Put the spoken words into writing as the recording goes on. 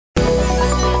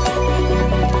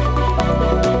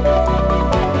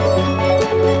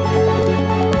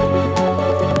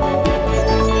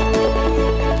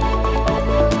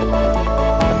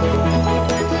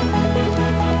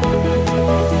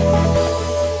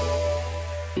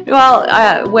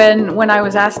Well, when I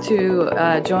was asked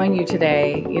to join you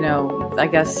today, I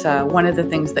guess one of the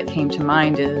things that came to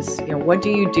mind is, what do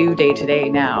you do day to day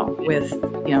now with,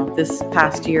 this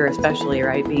past year, especially,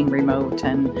 right, being remote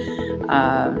and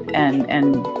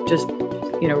just,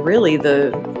 really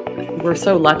we're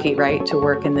so lucky, right, to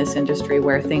work in this industry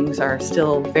where things are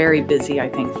still very busy, I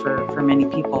think, for many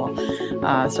people.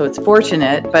 So it's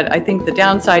fortunate, but I think the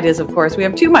downside is, of course, we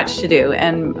have too much to do.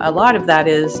 And a lot of that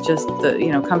is just the,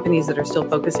 companies that are still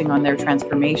focusing on their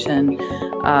transformation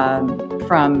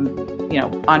from,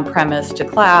 on-premise to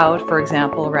cloud, for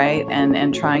example, right?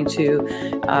 And trying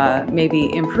to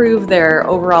maybe improve their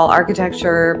overall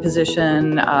architecture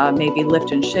position, maybe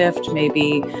lift and shift,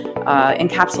 maybe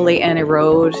encapsulate and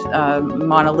erode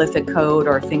monolithic code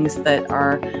or things that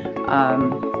are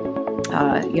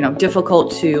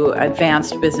difficult to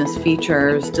advanced business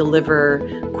features,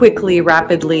 deliver quickly,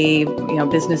 rapidly,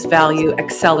 business value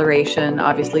acceleration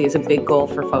obviously is a big goal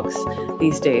for folks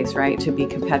these days, right? To be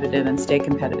competitive and stay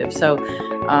competitive. So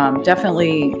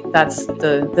definitely that's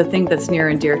the thing that's near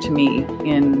and dear to me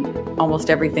in almost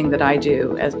everything that I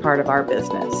do as part of our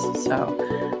business. So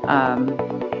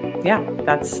yeah,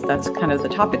 that's kind of the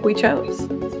topic we chose.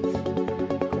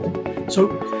 So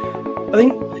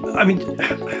I mean,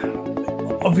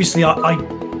 obviously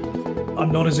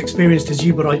I'm not as experienced as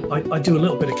you, but I do a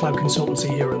little bit of cloud consultancy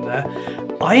here and there.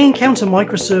 I encounter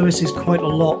microservices quite a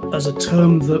lot as a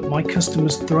term that my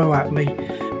customers throw at me,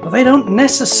 but they don't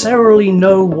necessarily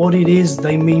know what it is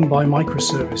they mean by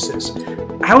microservices.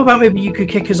 How about maybe you could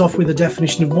kick us off with a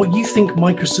definition of what you think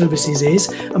microservices is,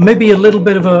 and maybe a little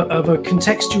bit of a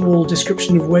contextual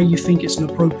description of where you think it's an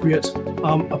appropriate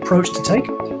approach to take?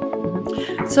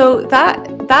 So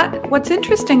what's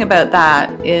interesting about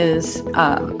that is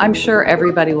I'm sure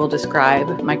everybody will describe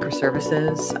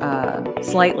microservices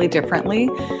slightly differently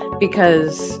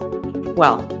because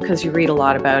you read a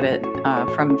lot about it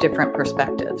from different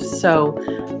perspectives. So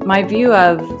my view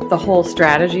of the whole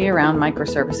strategy around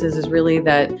microservices is really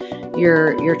that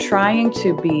you're trying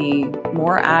to be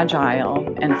more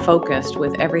agile and focused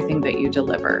with everything that you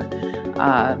deliver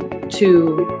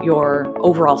to your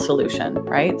overall solution,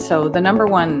 right? So the number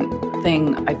one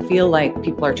thing I feel like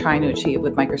people are trying to achieve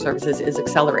with microservices is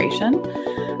acceleration,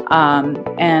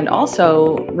 and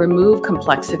also remove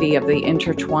complexity of the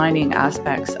intertwining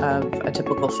aspects of a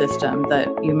typical system that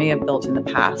you may have built in the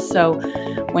past. So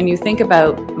when you think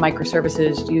about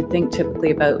microservices, you think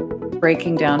typically about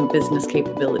breaking down business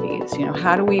capabilities.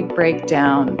 How do we break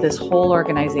down this whole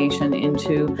organization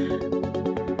into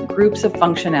groups of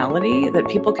functionality that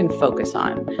people can focus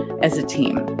on as a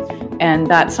team? And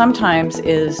that sometimes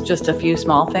is just a few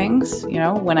small things.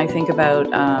 When I think about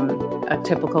a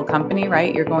typical company,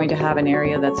 right, you're going to have an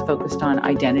area that's focused on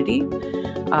identity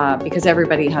because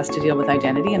everybody has to deal with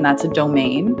identity, and that's a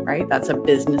domain, right? That's a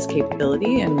business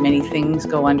capability, and many things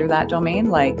go under that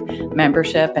domain, like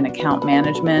membership and account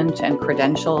management and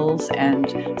credentials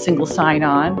and single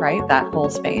sign-on, right? That whole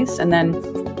space. And then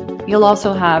you'll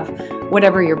also have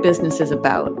whatever your business is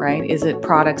about, right? Is it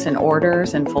products and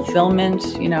orders and fulfillment?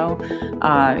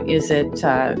 Is it,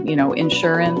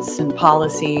 insurance and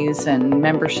policies and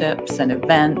memberships and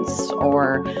events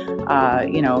or,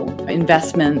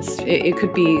 investments? It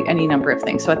could be any number of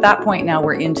things. So at that point now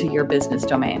we're into your business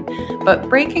domain. But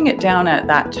breaking it down at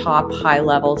that top high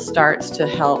level starts to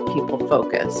help people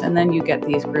focus. And then you get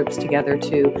these groups together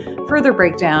to further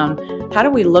break down, how do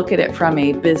we look at it from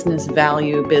a business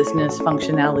value, business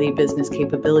functionality, business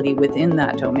capability within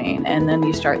that domain. And then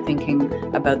you start thinking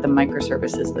about the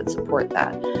microservices that support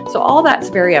that. So all that's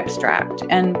very abstract.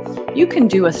 And you can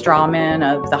do a straw man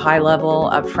of the high level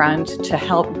up front to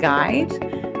help guide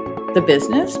the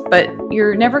business, but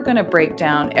you're never going to break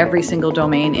down every single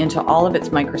domain into all of its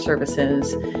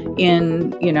microservices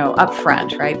in,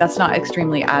 upfront, right? That's not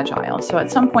extremely agile. So at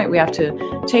some point we have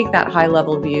to take that high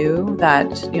level view, that,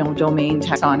 domain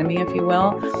taxonomy, if you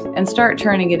will, and start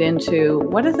turning it into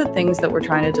what are the things that we're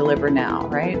trying to deliver now,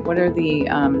 right? What are the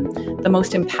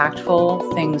most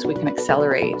impactful things we can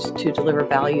accelerate to deliver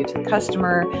value to the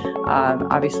customer,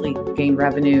 obviously gain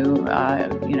revenue,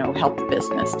 help the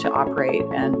business to operate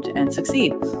and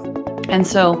succeed. And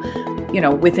so,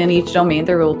 within each domain,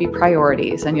 there will be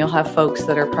priorities, and you'll have folks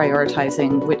that are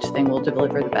prioritizing which thing will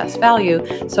deliver the best value.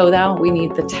 So now we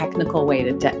need the technical way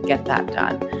to get that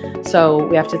done. So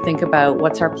we have to think about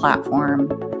what's our platform,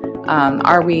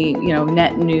 Are we,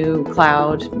 net new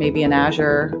cloud, maybe an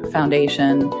Azure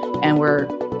foundation, and we're,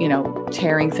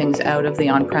 tearing things out of the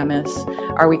on-premise?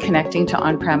 Are we connecting to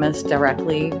on-premise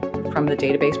directly from the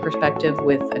database perspective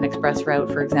with an express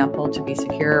route, for example, to be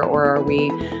secure? Or are we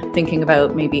thinking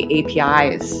about maybe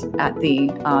APIs at the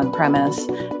on-premise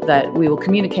that we will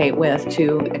communicate with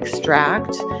to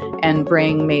extract and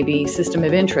bring maybe system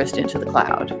of interest into the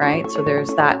cloud, right? So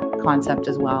there's that concept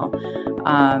as well.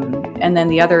 And then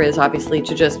the other is obviously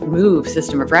to just move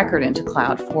system of record into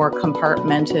cloud for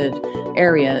compartmented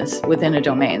areas within a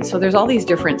domain. So there's all these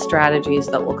different strategies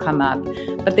that will come up,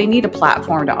 but they need a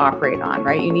platform to operate on,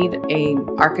 right? You need a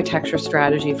architecture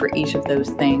strategy for each of those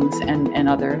things and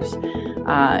others.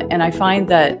 And I find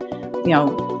that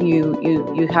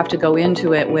you have to go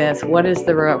into it with what is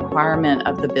the requirement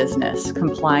of the business: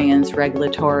 compliance,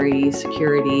 regulatory,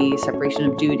 security, separation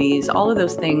of duties. All of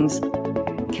those things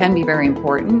can be very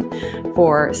important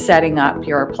for setting up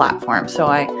your platform. So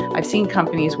I've seen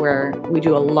companies where we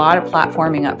do a lot of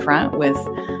platforming up front with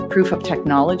proof of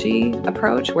technology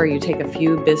approach, where you take a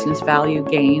few business value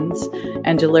gains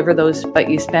and deliver those, but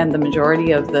you spend the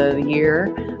majority of the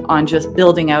year on just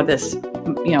building out this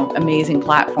amazing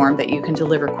platform that you can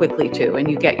deliver quickly to, and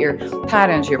you get your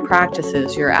patterns, your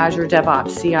practices, your Azure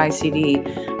DevOps, CI/CD,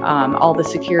 all the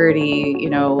security,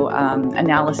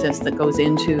 analysis that goes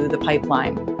into the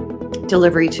pipeline,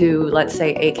 delivery to, let's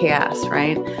say, AKS,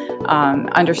 right?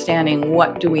 Understanding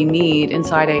what do we need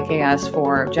inside AKS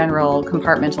for general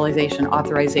compartmentalization,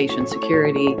 authorization,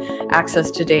 security,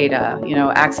 access to data,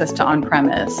 access to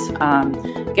on-premise,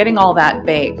 getting all that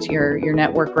baked, your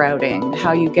network routing,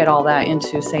 how you get all that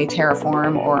into, say,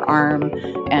 Terraform or ARM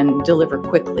and deliver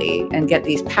quickly and get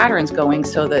these patterns going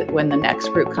so that when the next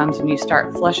group comes and you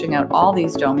start flushing out all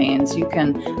these domains, you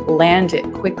can land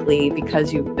it quickly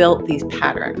because you've built these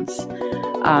patterns.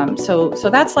 So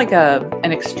that's like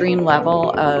an extreme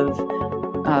level of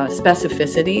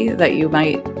specificity that you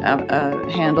might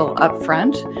handle up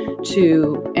front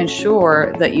to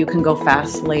ensure that you can go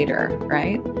fast later,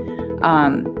 right?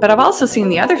 But I've also seen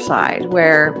the other side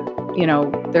where,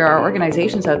 there are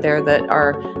organizations out there that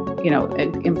are,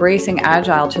 embracing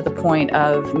Agile to the point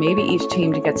of maybe each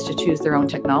team gets to choose their own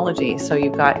technology. So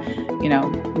you've got,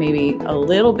 maybe a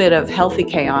little bit of healthy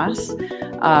chaos,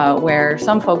 where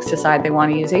some folks decide they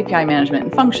want to use API management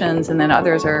and functions, and then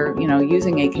others are,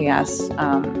 using AKS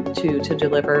to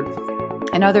deliver,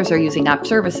 and others are using app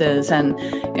services, and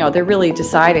they're really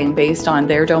deciding based on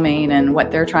their domain and what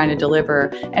they're trying to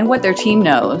deliver and what their team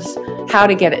knows how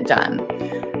to get it done.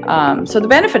 So the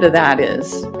benefit of that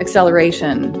is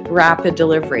acceleration, rapid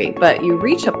delivery, but you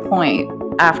reach a point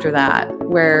after that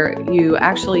where you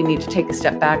actually need to take a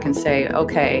step back and say,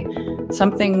 okay,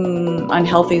 something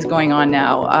unhealthy is going on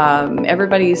now.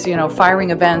 Everybody's,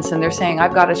 firing events and they're saying,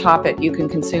 I've got a topic, you can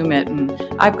consume it, and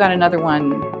I've got another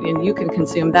one and you can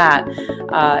consume that.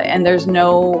 And there's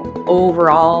no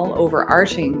overall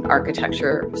overarching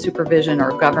architecture, supervision,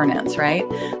 or governance, right?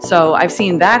 So I've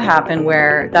seen that happen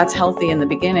where that's healthy in the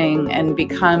beginning and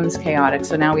becomes chaotic.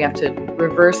 So now we have to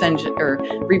reverse engine or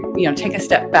take a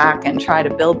step back and try to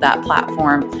build that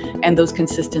platform and those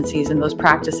consistencies and those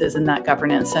practices and that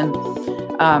governance. And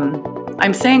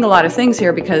I'm saying a lot of things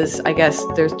here because I guess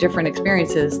there's different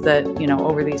experiences that,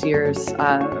 over these years,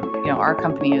 our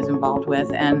company is involved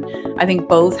with. And I think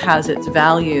both has its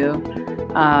value,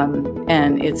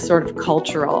 and it's sort of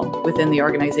cultural within the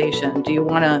organization. Do you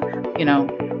want to,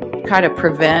 kind of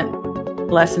prevent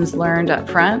lessons learned up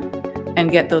front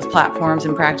and get those platforms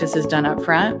and practices done up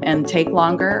front and take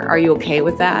longer? Are you okay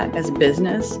with that as a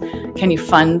business? Can you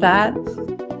fund that?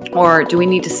 Or do we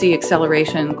need to see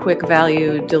acceleration, quick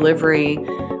value delivery,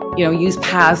 use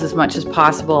paths as much as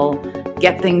possible,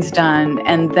 get things done,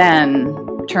 and then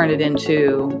turn it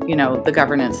into, the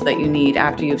governance that you need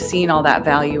after you've seen all that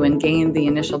value and gained the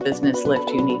initial business lift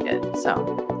you needed.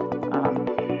 So,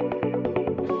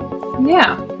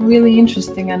 yeah, really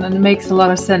interesting, and it makes a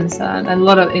lot of sense and a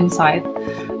lot of insight.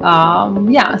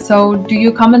 So do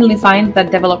you commonly find that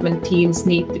development teams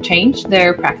need to change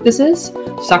their practices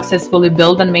to successfully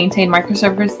build and maintain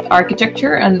microservice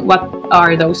architecture? And what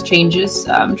are those changes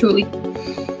truly?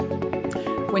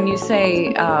 When you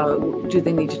say, do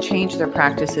they need to change their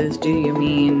practices, do you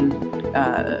mean,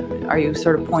 are you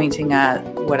sort of pointing at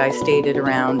what I stated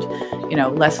around,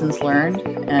 lessons learned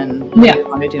and what they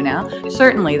want to do now?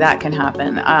 Certainly that can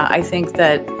happen. I think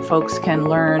that folks can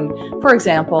learn, for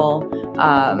example,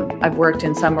 I've worked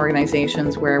in some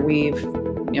organizations where we've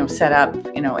set up,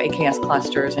 AKS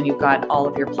clusters, and you've got all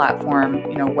of your platform,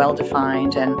 well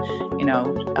defined, and,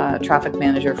 traffic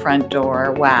manager, front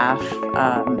door, WAF,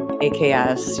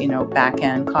 AKS,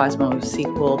 backend, Cosmos,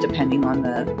 SQL, depending on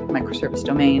the microservice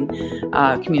domain,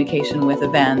 communication with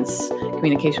events,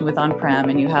 communication with on-prem,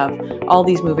 and you have all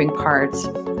these moving parts,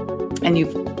 and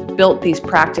you've built these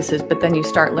practices, but then you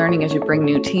start learning as you bring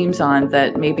new teams on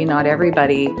that maybe not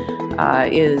everybody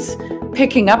is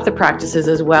picking up the practices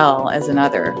as well as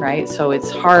another, right? So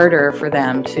it's harder for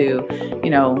them to,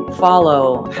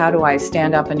 follow, how do I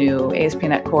stand up a new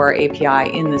ASP.NET Core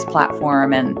API in this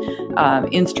platform and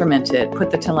instrument it, put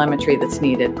the telemetry that's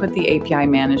needed, put the API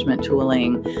management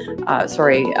tooling,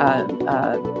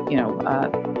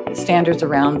 standards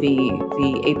around the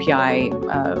API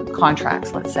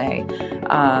contracts, let's say,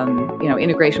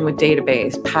 integration with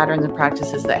database, patterns and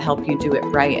practices that help you do it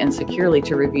right and securely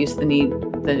to reduce the need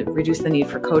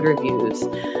for code reviews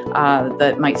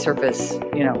that might surface,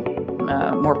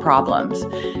 more problems.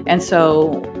 And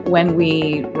so when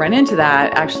we run into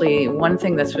that, actually, one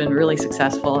thing that's been really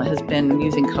successful has been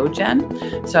using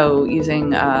CodeGen. So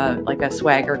using like a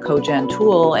Swagger CodeGen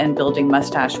tool and building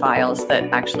mustache files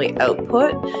that actually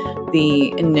output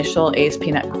the initial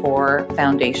ASP.NET Core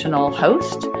foundational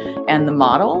host and the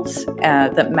models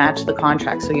that match the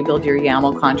contract. So you build your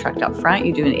YAML contract up front,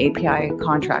 you do an API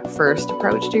contract first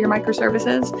approach to your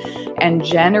microservices, and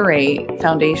generate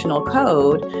foundational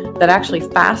code that actually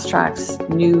fast tracks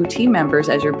new team members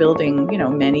as you're building,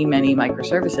 many, many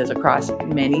microservices across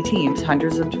many teams,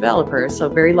 hundreds of developers, so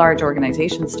very large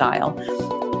organization style.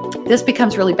 This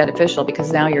becomes really beneficial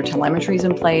because now your telemetry is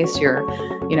in place, your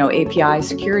API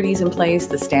security is in place,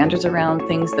 the standards around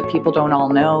things that people don't all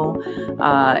know,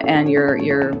 and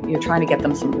you're trying to get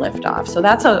them some lift off. So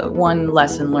that's one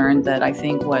lesson learned that I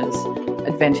think was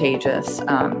advantageous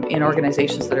in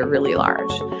organizations that are really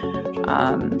large.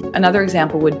 Another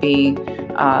example would be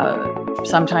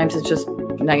sometimes it's just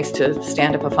nice to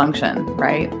stand up a function,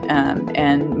 right?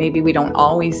 And maybe we don't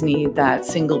always need that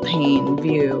single pane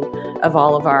view of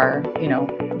all of our,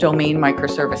 domain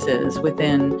microservices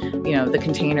within, the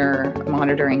container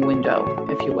monitoring window,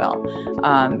 if you will.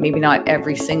 Maybe not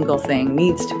every single thing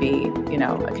needs to be,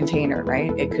 a container,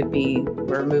 right? It could be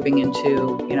we're moving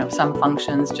into, some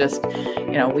functions just,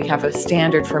 we have a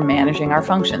standard for managing our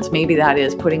functions. Maybe that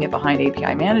is putting it behind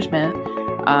API management.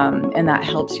 And that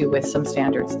helps you with some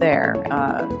standards there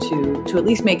to at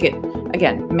least make it,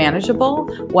 again, manageable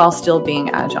while still being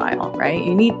agile, right?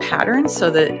 You need patterns so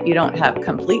that you don't have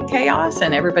complete chaos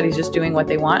and everybody's just doing what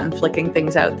they want and flicking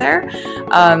things out there.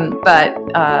 But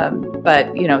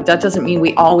that doesn't mean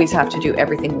we always have to do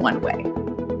everything one way.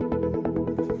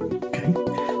 Okay.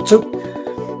 So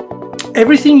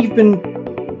everything you've been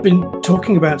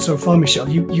talking about so far, Michele,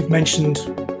 you've mentioned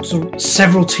sort of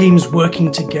several teams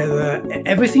working together.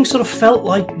 Everything sort of felt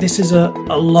like this is a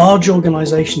large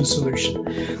organization solution.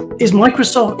 Is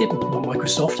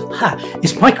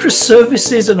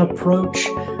microservices an approach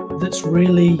that's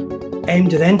really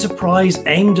aimed at enterprise,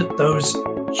 aimed at those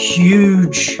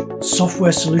huge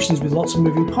software solutions with lots of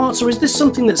moving parts, or is this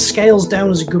something that scales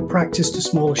down as a good practice to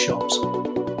smaller shops?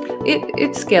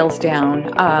 It scales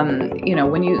down.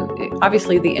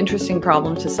 Obviously the interesting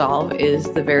problem to solve is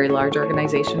the very large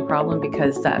organization problem,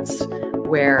 because that's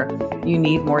where you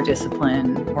need more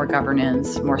discipline, more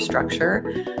governance, more structure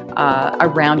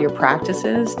around your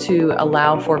practices to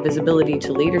allow for visibility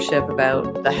to leadership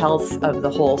about the health of the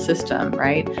whole system,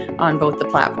 right? On both the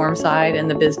platform side and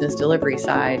the business delivery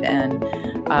side. And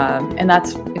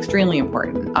that's extremely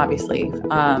important, obviously.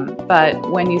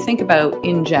 But when you think about,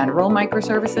 in general,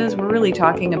 microservices, we're really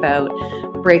talking about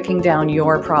breaking down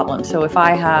your problem. So if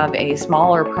I have a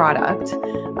smaller product,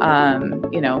 I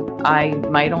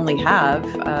might only have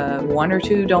one or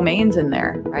two domains in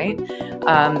there, right?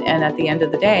 And at the end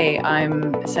of the day,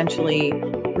 I'm essentially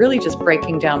really just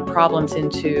breaking down problems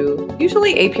into,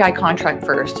 usually API contract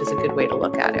first is a good way to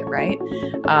look at it, right?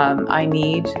 I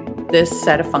need this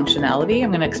set of functionality.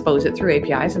 I'm going to expose it through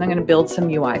APIs, and I'm going to build some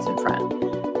UIs in front.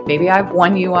 Maybe I have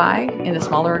one UI in a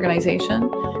smaller organization,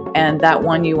 and that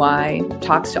one UI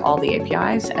talks to all the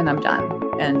APIs, and I'm done.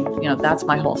 And that's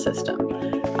my whole system.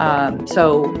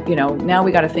 So now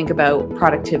we got to think about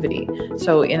productivity.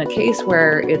 So in a case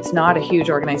where it's not a huge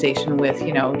organization with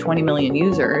 20 million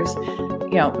users,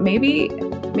 maybe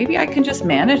I can just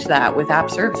manage that with app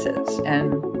services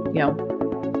and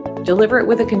deliver it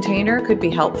with a container could be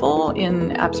helpful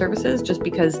in app services, just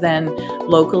because then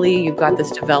locally you've got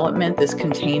this development, this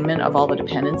containment of all the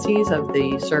dependencies of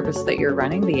the service that you're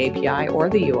running, the API or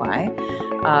the UI.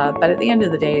 But at the end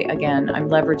of the day, again, I'm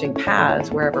leveraging paths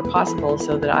wherever possible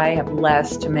so that I have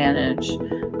less to manage,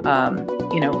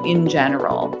 in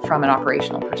general from an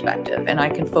operational perspective. And I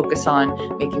can focus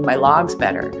on making my logs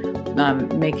better,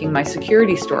 making my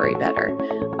security story better,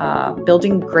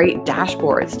 building great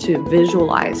dashboards to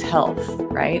visualize health,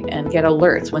 right? And get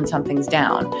alerts when something's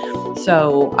down.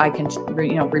 So I can,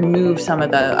 remove some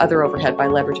of the other overhead by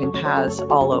leveraging paths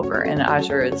all over. And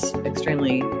Azure is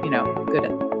extremely, good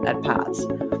at paths.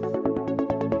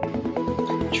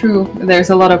 True. There's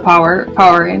a lot of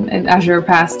power in Azure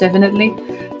paths, definitely.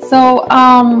 So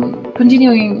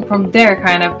continuing from there,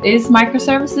 is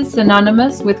microservices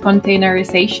synonymous with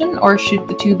containerization, or should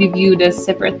the two be viewed as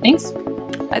separate things?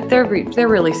 They're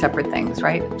really separate things,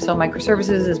 right? So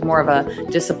microservices is more of a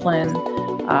discipline,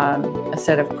 a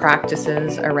set of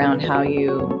practices around how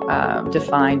you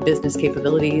define business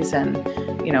capabilities and,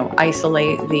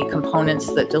 isolate the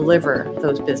components that deliver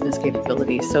those business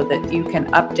capabilities so that you can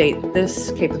update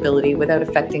this capability without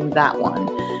affecting that one.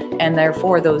 And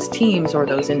therefore those teams or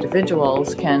those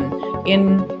individuals can,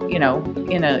 in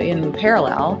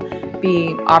parallel,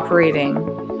 be operating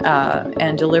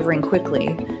and delivering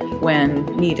quickly when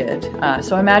needed.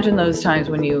 So imagine those times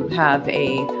when you have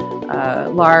a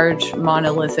large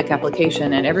monolithic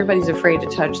application and everybody's afraid to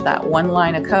touch that one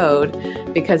line of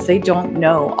code because they don't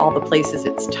know all the places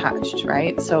it's touched,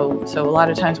 right? So a lot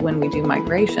of times when we do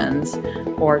migrations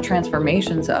or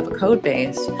transformations of a code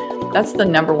base, that's the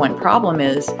number one problem,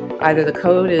 is either the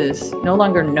code is no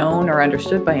longer known or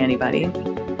understood by anybody,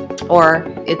 or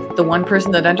it's the one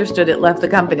person that understood it left the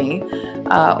company,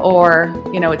 or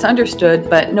it's understood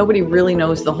but nobody really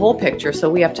knows the whole picture. So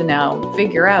we have to now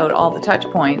figure out all the touch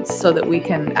points so that we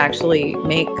can actually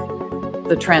make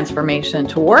the transformation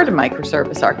toward a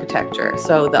microservice architecture.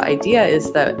 So the idea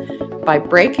is that by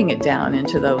breaking it down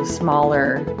into those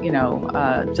smaller,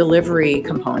 delivery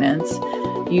components,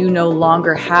 you no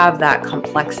longer have that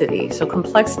complexity. So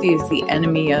complexity is the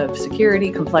enemy of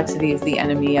security. Complexity is the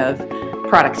enemy of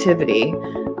productivity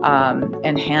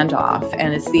and handoff.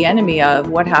 And it's the enemy of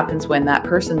what happens when that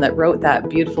person that wrote that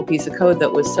beautiful piece of code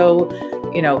that was so,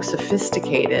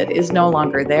 sophisticated is no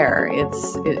longer there.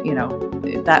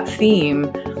 That theme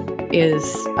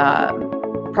is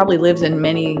probably lives in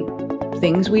many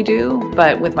things we do,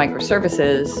 but with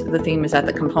microservices, the theme is at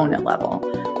the component level,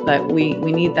 that we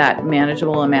need that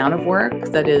manageable amount of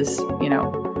work that is,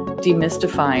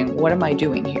 demystifying what am I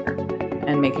doing here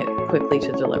and make it quickly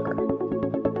to deliver.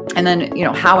 And then,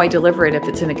 how I deliver it, if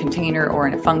it's in a container or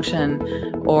in a function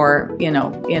or, in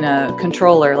a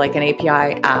controller like an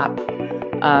API app,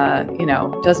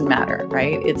 doesn't matter,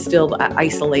 right? It's still that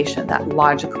isolation, that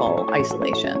logical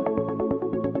isolation.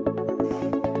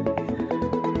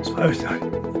 So I was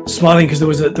smiling because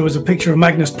there was a picture of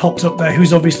Magnus popped up there,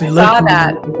 who's obviously lurking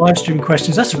in the live stream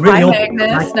questions. That's a really Hi,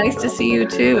 Magnus. Nice to see you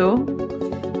too.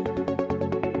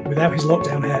 Without his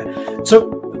lockdown hair. So,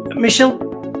 Michele,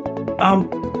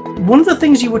 one of the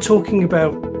things you were talking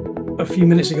about a few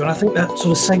minutes ago, and I think that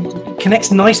sort of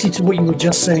connects nicely to what you were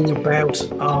just saying about,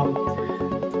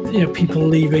 people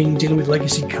leaving, dealing with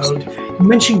legacy code. You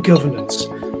mentioned governance,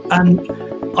 and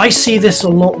I see this a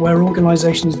lot where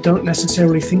organizations don't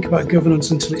necessarily think about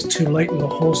governance until it's too late and the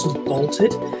horse has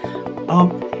bolted.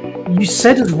 You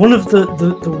said as one of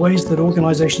the ways that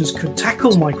organizations could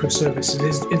tackle microservices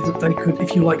is that they could,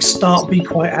 if you like, start, be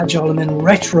quite agile, and then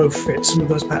retrofit some of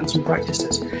those patterns and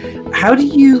practices. How do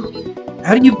you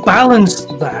balance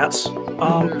that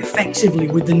effectively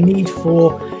with the need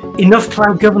for enough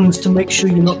cloud governance to make sure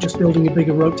you're not just building a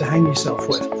bigger rope to hang yourself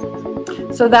with?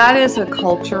 So that is a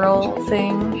cultural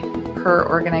thing per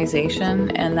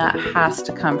organization, and that has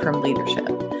to come from leadership.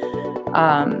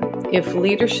 If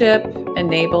leadership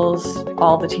enables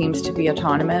all the teams to be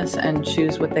autonomous and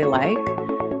choose what they like,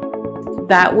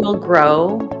 that will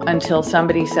grow until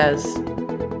somebody says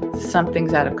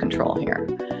something's out of control here.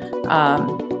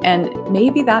 And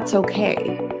maybe that's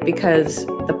okay, because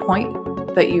the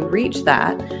point that you reach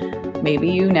that, maybe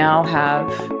you now have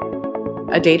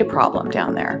a data problem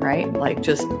down there, right? Like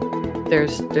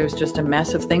there's just a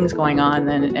mess of things going on,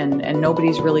 and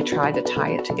nobody's really tried to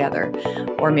tie it together.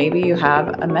 Or maybe you have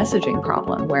a messaging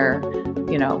problem where,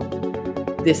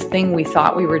 this thing we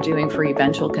thought we were doing for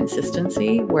eventual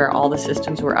consistency, where all the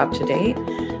systems were up to date,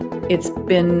 it's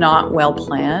been not well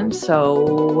planned.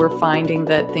 So we're finding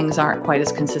that things aren't quite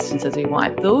as consistent as we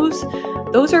want. Those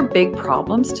are big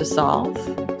problems to solve.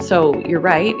 So you're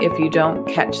right, if you don't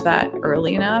catch that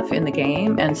early enough in the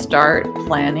game and start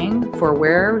planning for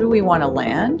where do we want to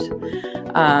land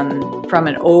from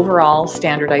an overall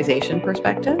standardization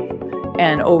perspective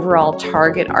and overall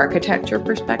target architecture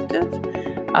perspective,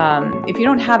 if you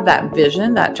don't have that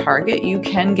vision, that target, you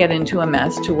can get into a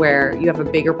mess to where you have a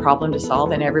bigger problem to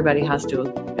solve and everybody has to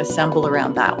assemble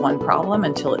around that one problem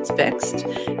until it's fixed.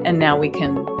 And now we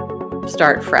can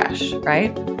start fresh,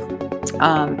 right?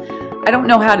 I don't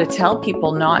know how to tell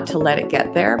people not to let it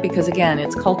get there because, again,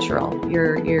 it's cultural.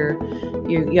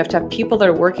 You have to have people that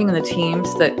are working in the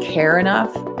teams that care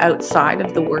enough outside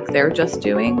of the work they're just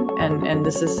doing. And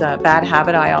this is a bad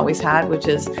habit I always had, which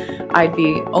is I'd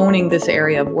be owning this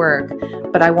area of work,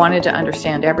 but I wanted to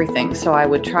understand everything. So I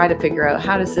would try to figure out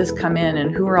how does this come in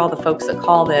and who are all the folks that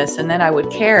call this? And then I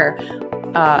would care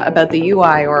about the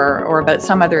UI or about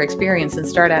some other experience and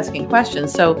start asking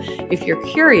questions. So if you're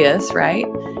curious, right,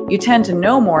 you tend to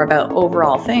know more about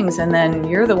overall things, and then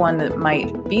you're the one that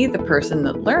might be the person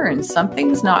that learns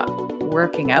something's not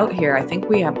working out here. I think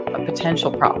we have a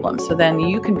potential problem. So then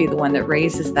you can be the one that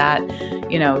raises that,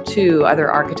 to other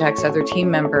architects, other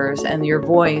team members, and your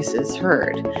voice is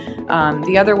heard.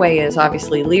 The other way is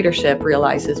obviously leadership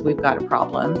realizes we've got a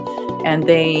problem, and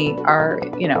they are,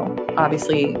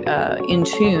 obviously in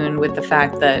tune with the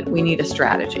fact that we need a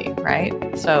strategy,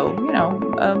 right? So,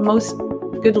 most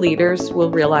good leaders will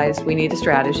realize we need a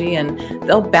strategy, and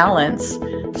they'll balance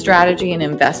strategy and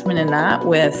investment in that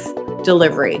with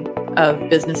delivery of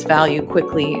business value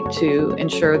quickly to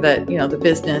ensure that, the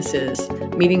business is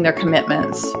meeting their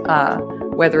commitments,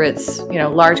 whether it's,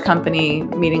 large company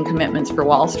meeting commitments for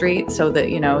Wall Street so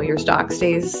that, your stock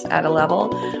stays at a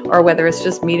level, or whether it's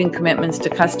just meeting commitments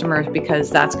to customers because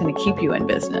that's going to keep you in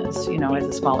business, as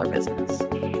a smaller business.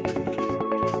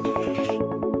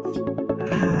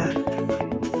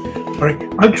 Sorry,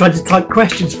 I'm trying to type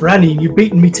questions for Annie and you've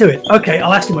beaten me to it. Okay,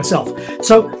 I'll ask you myself.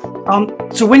 So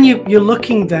when you're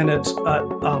looking then at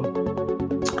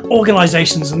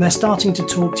organizations and they're starting to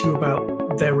talk to you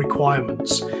about their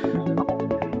requirements,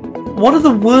 what are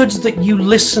the words that you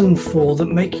listen for that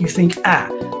make you think,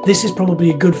 this is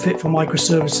probably a good fit for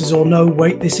microservices, or no,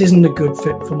 wait, this isn't a good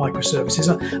fit for microservices?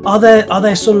 Are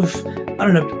there sort of, I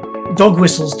don't know, dog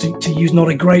whistles, to use not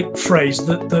a great phrase,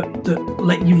 that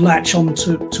let you latch on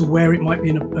to where it might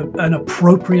be an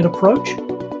appropriate approach?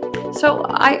 So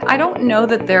I don't know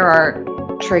that there are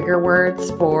trigger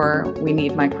words for we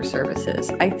need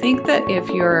microservices. I think that if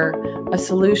you're a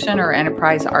solution or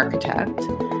enterprise architect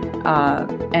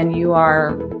and you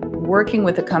are working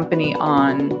with a company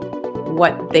on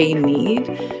what they need,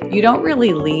 you don't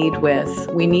really lead with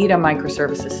we need a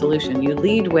microservices solution. You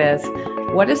lead with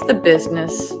what is the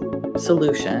business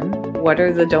solution, what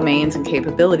are the domains and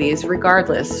capabilities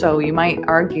regardless. So you might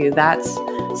argue that's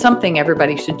something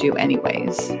everybody should do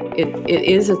anyways. It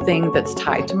is a thing that's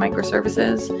tied to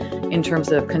microservices in terms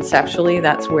of conceptually,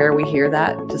 that's where we hear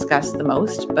that discussed the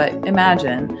most. But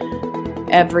imagine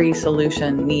every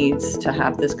solution needs to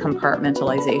have this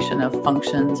compartmentalization of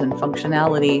functions and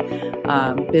functionality,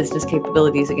 business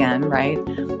capabilities again, right?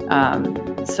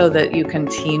 So that you can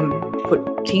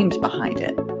put teams behind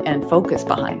it and focus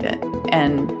behind it.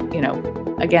 And,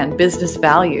 again, business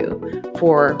value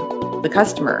for the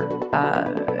customer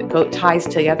ties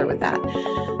together with that.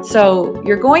 So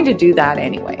you're going to do that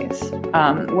anyways.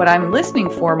 What I'm listening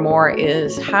for more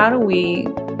is how do we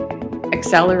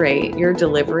accelerate your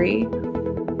delivery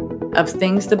of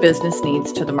things the business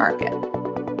needs to the market.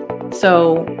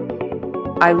 So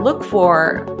I look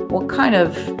for what kind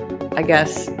of,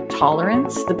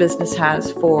 tolerance the business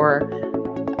has for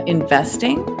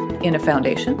investing in a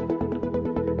foundation.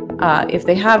 If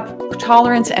they have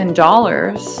tolerance and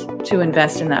dollars to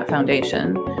invest in that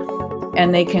foundation,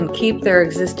 and they can keep their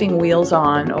existing wheels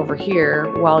on over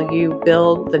here while you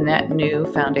build the net new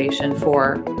foundation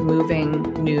for moving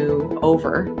new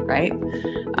over, right?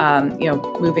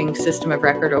 Moving system of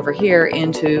record over here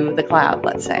into the cloud,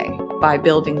 let's say, by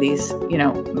building these,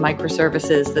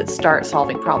 microservices that start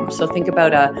solving problems. So think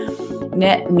about a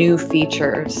net new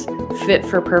features, fit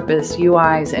for purpose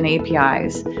UIs and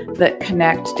APIs that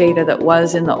connect data that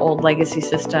was in the old legacy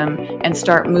system and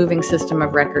start moving system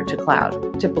of record to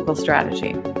cloud. Typical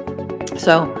strategy.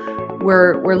 So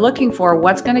we're looking for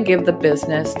what's going to give the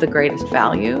business the greatest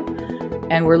value,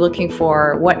 and we're looking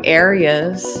for what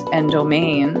areas and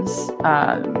domains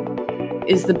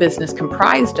is the business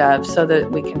comprised of, so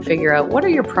that we can figure out what are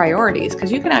your priorities,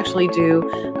 because you can actually do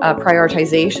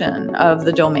prioritization of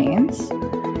the domains,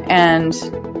 and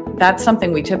that's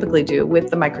something we typically do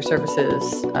with the microservices,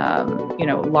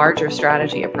 larger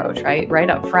strategy approach, right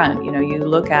up front. You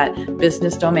look at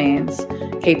business domains,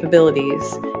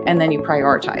 capabilities, and then you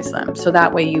prioritize them. So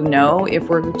that way, you know, if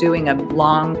we're doing a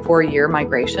long 4-year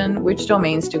migration, which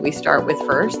domains do we start with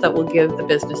first that will give the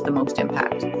business the most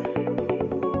impact?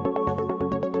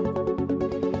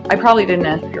 I probably didn't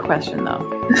answer your question, though.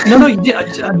 No, you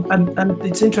did, and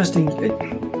it's interesting.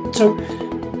 So,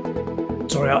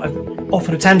 sorry, I'm off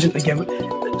on a tangent again.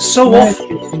 But so often,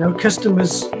 you know,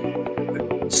 customers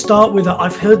start with,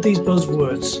 "I've heard these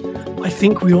buzzwords. I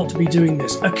think we ought to be doing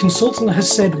this. A consultant has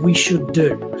said we should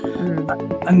do."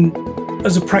 And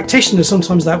as a practitioner,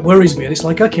 sometimes that worries me. And it's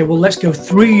like, okay, well, let's go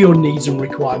through your needs and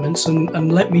requirements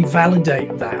and let me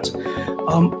validate that.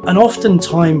 And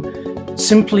oftentimes,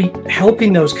 simply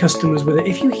helping those customers with it.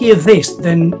 If you hear this,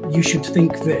 then you should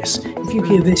think this. If you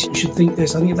hear this, you should think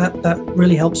this. I think that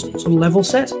really helps sort of level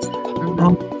set.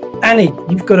 Annie,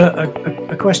 you've got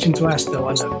a question to ask, though,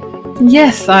 I know.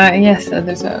 Yes,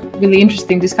 there's a really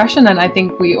interesting discussion, and I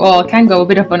think we all can go a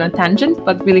bit of on a tangent,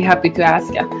 but really happy to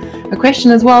ask a question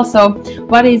as well. So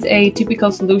what is a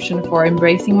typical solution for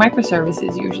embracing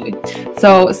microservices usually?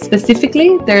 So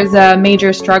specifically, there's a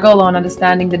major struggle on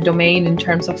understanding the domain in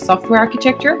terms of software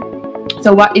architecture.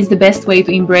 So what is the best way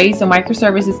to embrace a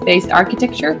microservices-based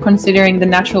architecture, considering the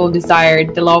natural desire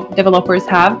developers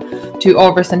have to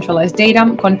over-centralize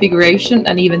data, configuration,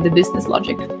 and even the business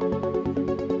logic?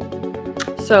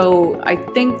 So I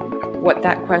think what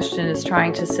that question is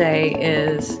trying to say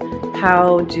is,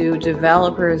 how do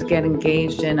developers get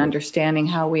engaged in understanding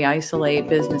how we isolate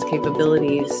business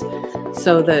capabilities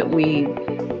so that we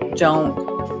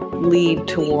don't lead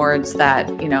towards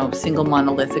that, you know, single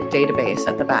monolithic database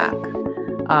at the back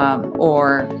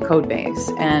or code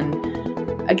base? And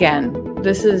again,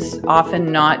 this is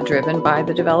often not driven by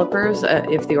the developers.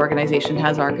 If the organization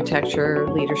has architecture,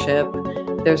 leadership,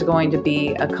 there's going to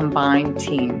be a combined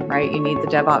team, right? You need the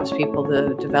DevOps people,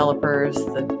 the developers,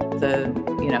 the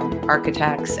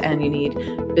architects, and you need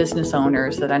business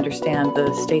owners that understand the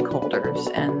stakeholders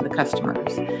and the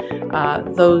customers.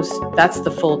 That's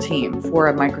the full team for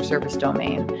a microservice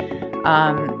domain.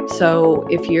 So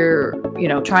if you're,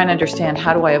 trying to understand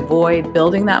how do I avoid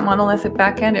building that monolithic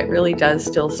backend, it really does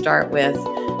still start with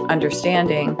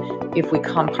understanding if we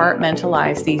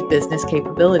compartmentalize these business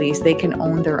capabilities, they can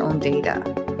own their own data.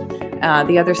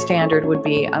 The other standard would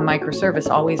be a microservice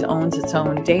always owns its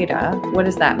own data. What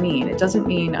does that mean? It doesn't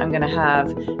mean I'm going to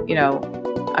have,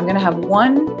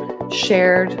 one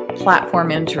shared platform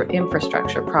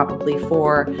infrastructure, probably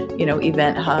for,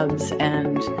 event hubs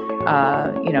and,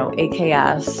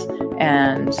 AKS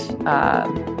and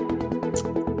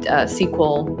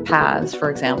SQL paths, for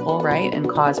example, right? And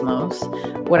Cosmos.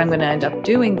 What I'm going to end up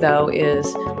doing, though,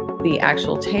 is the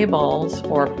actual tables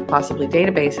or possibly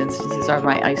database instances are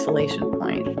my isolation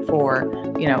point for,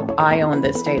 I own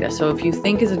this data. So if you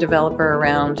think as a developer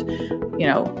around,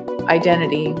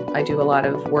 identity, I do a lot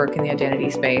of work in the identity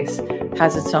space,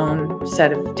 has its own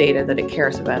set of data that it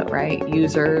cares about, right?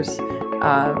 Users,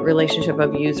 relationship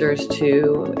of users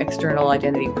to external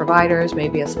identity providers,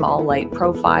 maybe a small light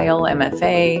profile,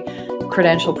 MFA,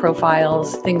 credential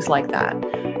profiles, things like that.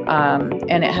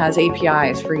 And it has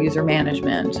APIs for user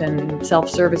management and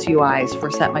self-service UIs for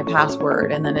set my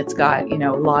password. And then it's got,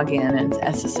 login and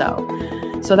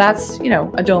SSO. So that's,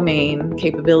 a domain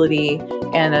capability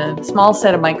and a small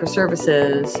set of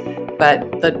microservices,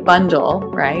 but that bundle,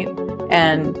 right?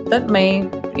 And that may,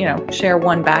 share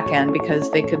one backend because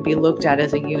they could be looked at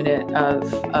as a unit of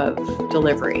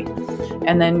delivery.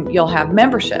 And then you'll have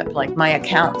membership, like my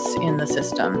accounts in the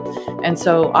system. And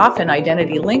so often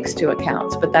identity links to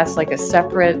accounts, but that's like a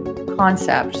separate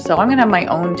concept. So I'm going to have my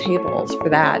own tables for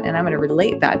that, and I'm going to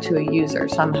relate that to a user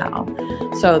somehow.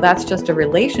 So that's just a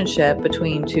relationship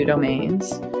between two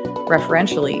domains,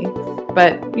 referentially.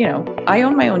 But, I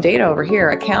own my own data over here.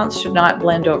 Accounts should not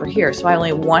blend over here. So I only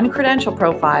have one credential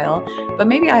profile, but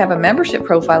maybe I have a membership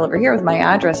profile over here with my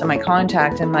address and my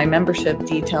contact and my membership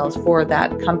details for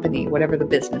that company, whatever the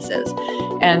business is.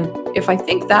 And if I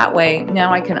think that way,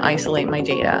 now I can isolate my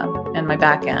data and my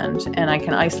backend, and I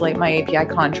can isolate my API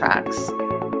contracts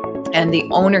and the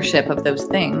ownership of those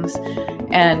things.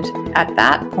 And at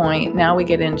that point, now we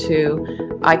get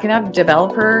into, I can have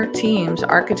developer teams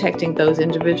architecting those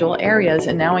individual areas,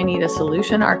 and now I need a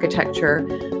solution architecture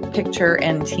picture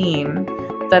and team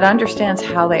that understands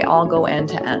how they all go end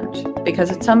to end.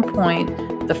 Because at some point,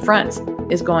 the front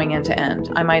is going end to end.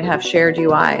 I might have shared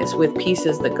UIs with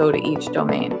pieces that go to each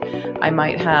domain. I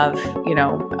might have,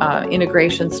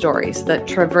 integration stories that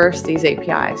traverse these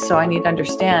APIs. So I need to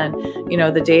understand,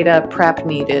 the data prep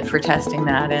needed for testing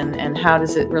that, and how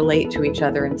does it relate to each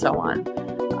other and so on.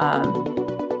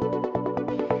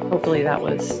 Hopefully that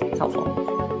was helpful.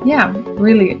 Yeah,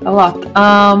 really a lot.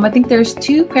 I think there's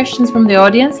 2 questions from the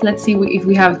audience. Let's see if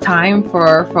we have time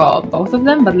for both of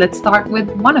them, but let's start with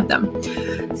one of them.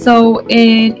 So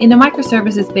in a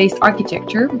microservices-based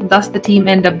architecture, does the team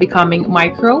end up becoming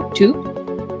micro too?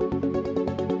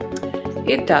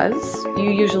 It does. You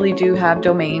usually do have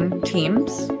domain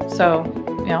teams. So,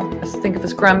 just think of a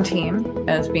Scrum team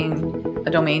as being a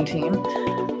domain team.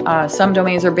 Some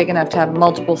domains are big enough to have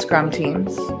multiple Scrum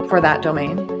teams for that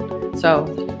domain. So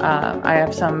I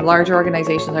have some large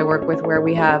organizations I work with where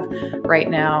we have right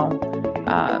now,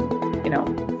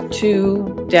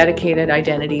 2 dedicated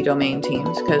identity domain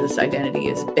teams because identity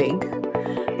is big.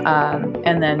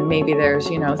 And then maybe there's,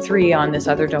 3 on this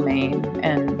other domain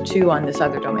and 2 on this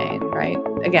other domain, right?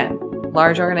 Again,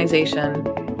 large organization,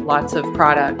 lots of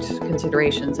product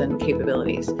considerations and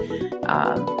capabilities.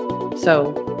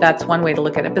 So that's one way to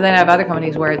look at it. But then I have other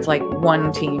companies where it's like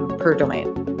 1 team per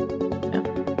domain.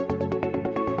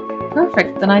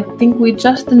 Perfect. And I think we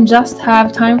just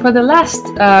have time for the last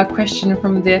question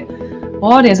from the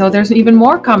audience. Oh, there's even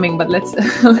more coming, but let's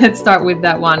start with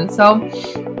that one. So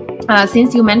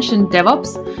since you mentioned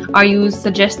DevOps, are you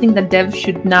suggesting that devs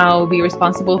should now be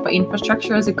responsible for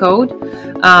infrastructure as a code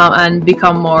and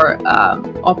become more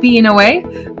OP in a way,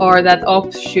 or that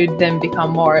ops should then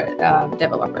become more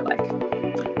developer-like?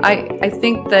 I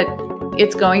think that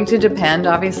it's going to depend,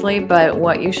 obviously, but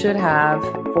what you should have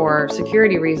for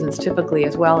security reasons typically,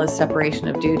 as well as separation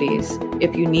of duties,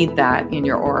 if you need that in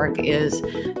your org, is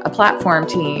a platform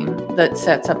team that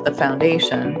sets up the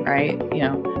foundation, right?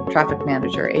 Traffic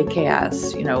manager,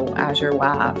 AKS, Azure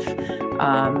WAF,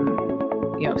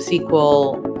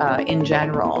 SQL in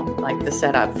general, like the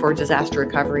setup for disaster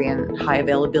recovery and high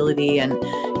availability and,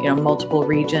 multiple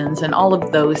regions, and all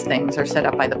of those things are set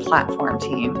up by the platform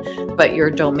team. But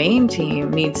your domain team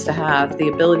needs to have the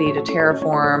ability to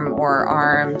Terraform or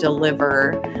ARM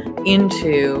deliver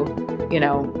into,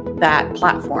 that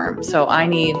platform. So I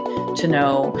need to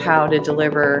know how to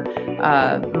deliver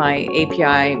my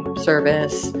API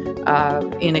service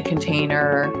in a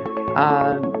container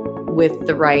with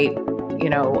the right,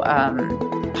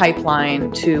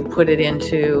 pipeline to put it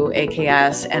into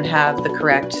AKS and have the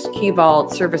correct key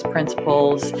vault, service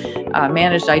principals,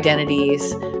 managed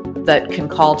identities that can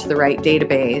call to the right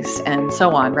database and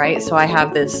so on, right? So I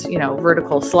have this,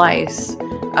 vertical slice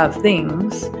of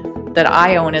things that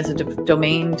I own as a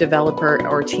domain developer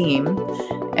or team,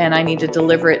 and I need to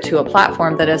deliver it to a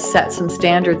platform that has set some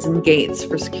standards and gates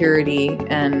for security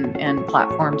and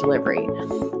platform delivery.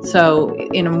 So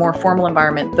in a more formal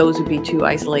environment, those would be 2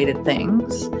 isolated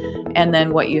things. And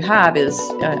then what you have is,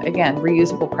 again,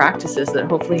 reusable practices that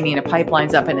hopefully mean a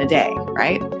pipeline's up in a day,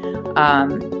 right?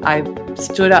 I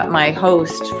stood up my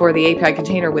host for the API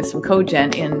container with some code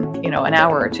gen in, an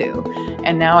hour or 2.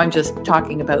 And now I'm just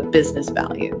talking about business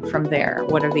value from there.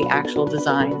 What are the actual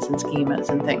designs and schemas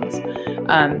and things?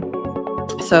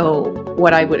 So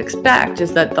what I would expect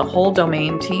is that the whole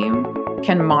domain team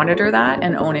can monitor that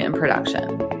and own it in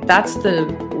production. That's the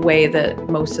way that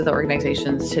most of the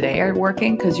organizations today are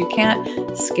working, because you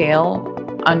can't scale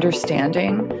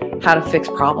understanding how to fix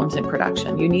problems in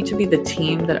production. You need to be the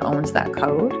team that owns that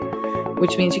code,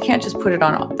 which means you can't just put it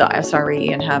on the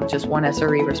SRE and have just one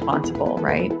SRE responsible,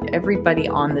 right? Everybody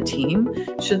on the team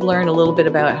should learn a little bit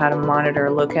about how to monitor,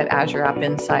 look at Azure App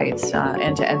Insights,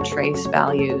 end-to-end trace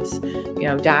values,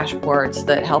 dashboards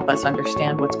that help us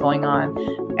understand what's going on.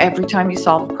 Every time you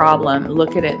solve a problem,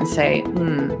 look at it and say,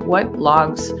 what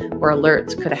logs or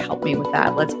alerts could have helped me with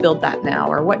that? Let's build that now.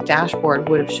 Or what dashboard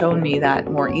would have shown me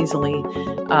that more easily?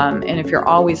 And if you're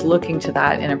always looking to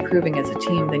that and improving as a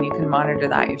team, then you can monitor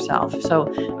that yourself.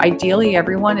 So ideally,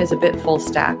 everyone is a bit full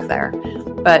stack there,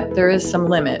 but there is some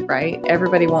limit, right?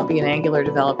 Everybody won't be an Angular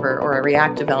developer or a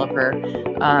React developer.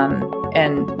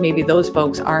 And maybe those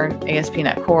folks aren't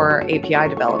ASP.NET Core API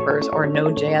developers or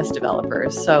Node.js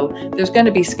developers. So there's going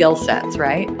to be skill sets,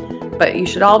 right? But you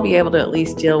should all be able to at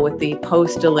least deal with the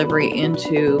post-delivery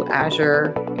into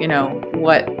Azure.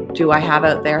 What do I have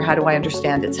out there? How do I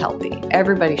understand it's healthy?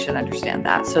 Everybody should understand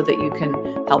that so that you can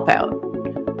help out.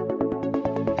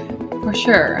 For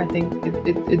sure. I think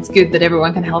it's good that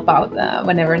everyone can help out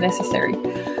whenever necessary.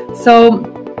 So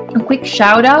a quick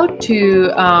shout out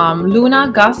to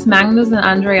Luna, Gus, Magnus, and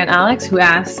Andre and Alex who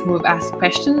have asked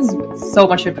questions. So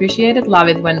much appreciated. Love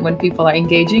it when people are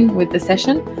engaging with the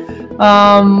session.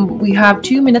 We have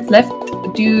 2 minutes left.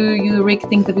 Do you, Rick,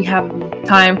 think that we have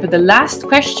time for the last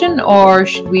question, or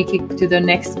should we kick to the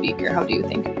next speaker? How do you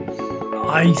think?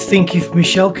 I think if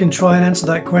Michele can try and answer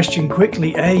that question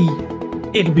quickly,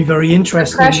 it'll be very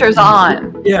interesting. Pressure's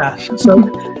on. Yeah. So,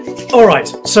 all right.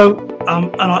 So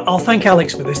and I'll thank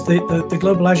Alex for this. The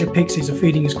Global Azure Pixies are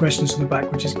feeding us questions from the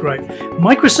back, which is great.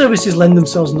 Microservices lend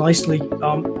themselves nicely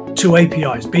to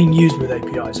APIs, being used with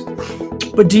APIs.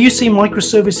 But do you see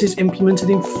microservices implemented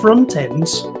in front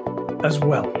ends as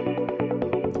well?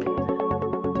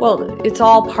 Well, it's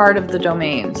all part of the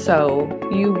domain. So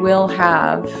you will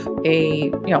have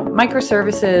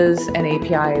microservices and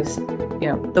APIs,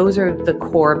 those are the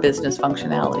core business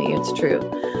functionality. It's true.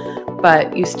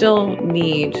 But you still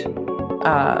need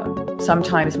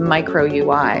sometimes micro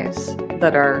UIs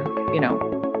that are,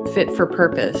 fit for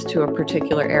purpose to a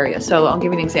particular area. So I'll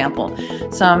give you an example.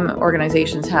 Some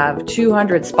organizations have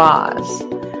 200 spas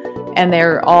and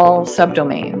they're all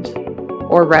subdomained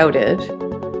or routed.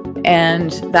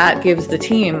 And that gives the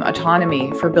team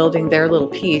autonomy for building their little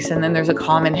piece. And then there's a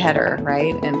common header,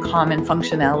 right? And common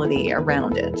functionality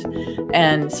around it.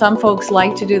 And some folks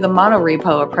like to do the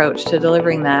monorepo approach to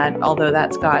delivering that, although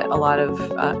that's got a lot of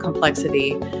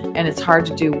complexity and it's hard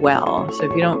to do well. So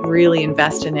if you don't really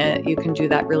invest in it, you can do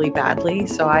that really badly.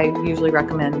 So I usually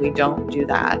recommend we don't do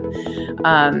that.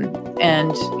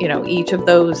 Each of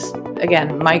those,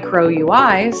 again, micro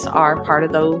UIs are part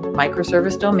of the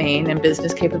microservice domain and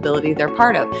business capability they're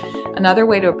part of. Another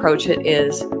way to approach it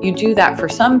is you do that for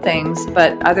some things,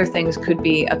 but other things could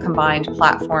be a combined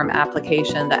platform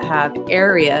application that have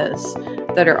areas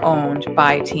that are owned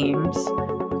by teams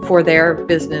for their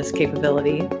business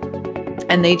capability.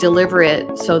 And they deliver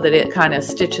it so that it kind of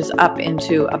stitches up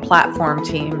into a platform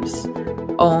team's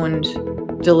owned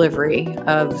delivery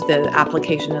of the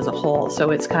application as a whole.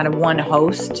 So it's kind of one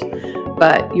host,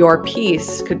 but your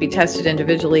piece could be tested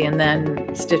individually and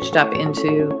then stitched up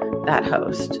into that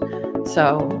host.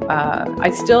 So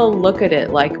I still look at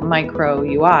it like micro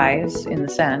UIs in the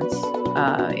sense,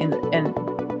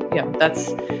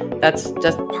 that's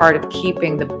just part of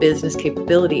keeping the business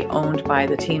capability owned by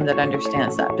the team that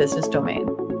understands that business domain,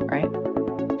 right?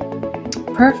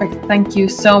 Perfect. Thank you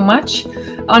so much.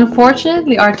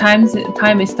 Unfortunately, our time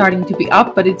is starting to be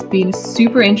up, but it's been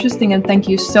super interesting, and thank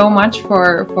you so much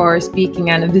for speaking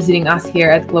and visiting us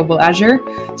here at Global Azure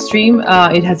Stream.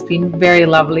 It has been very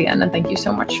lovely, and thank you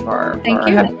so much for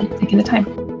taking the time.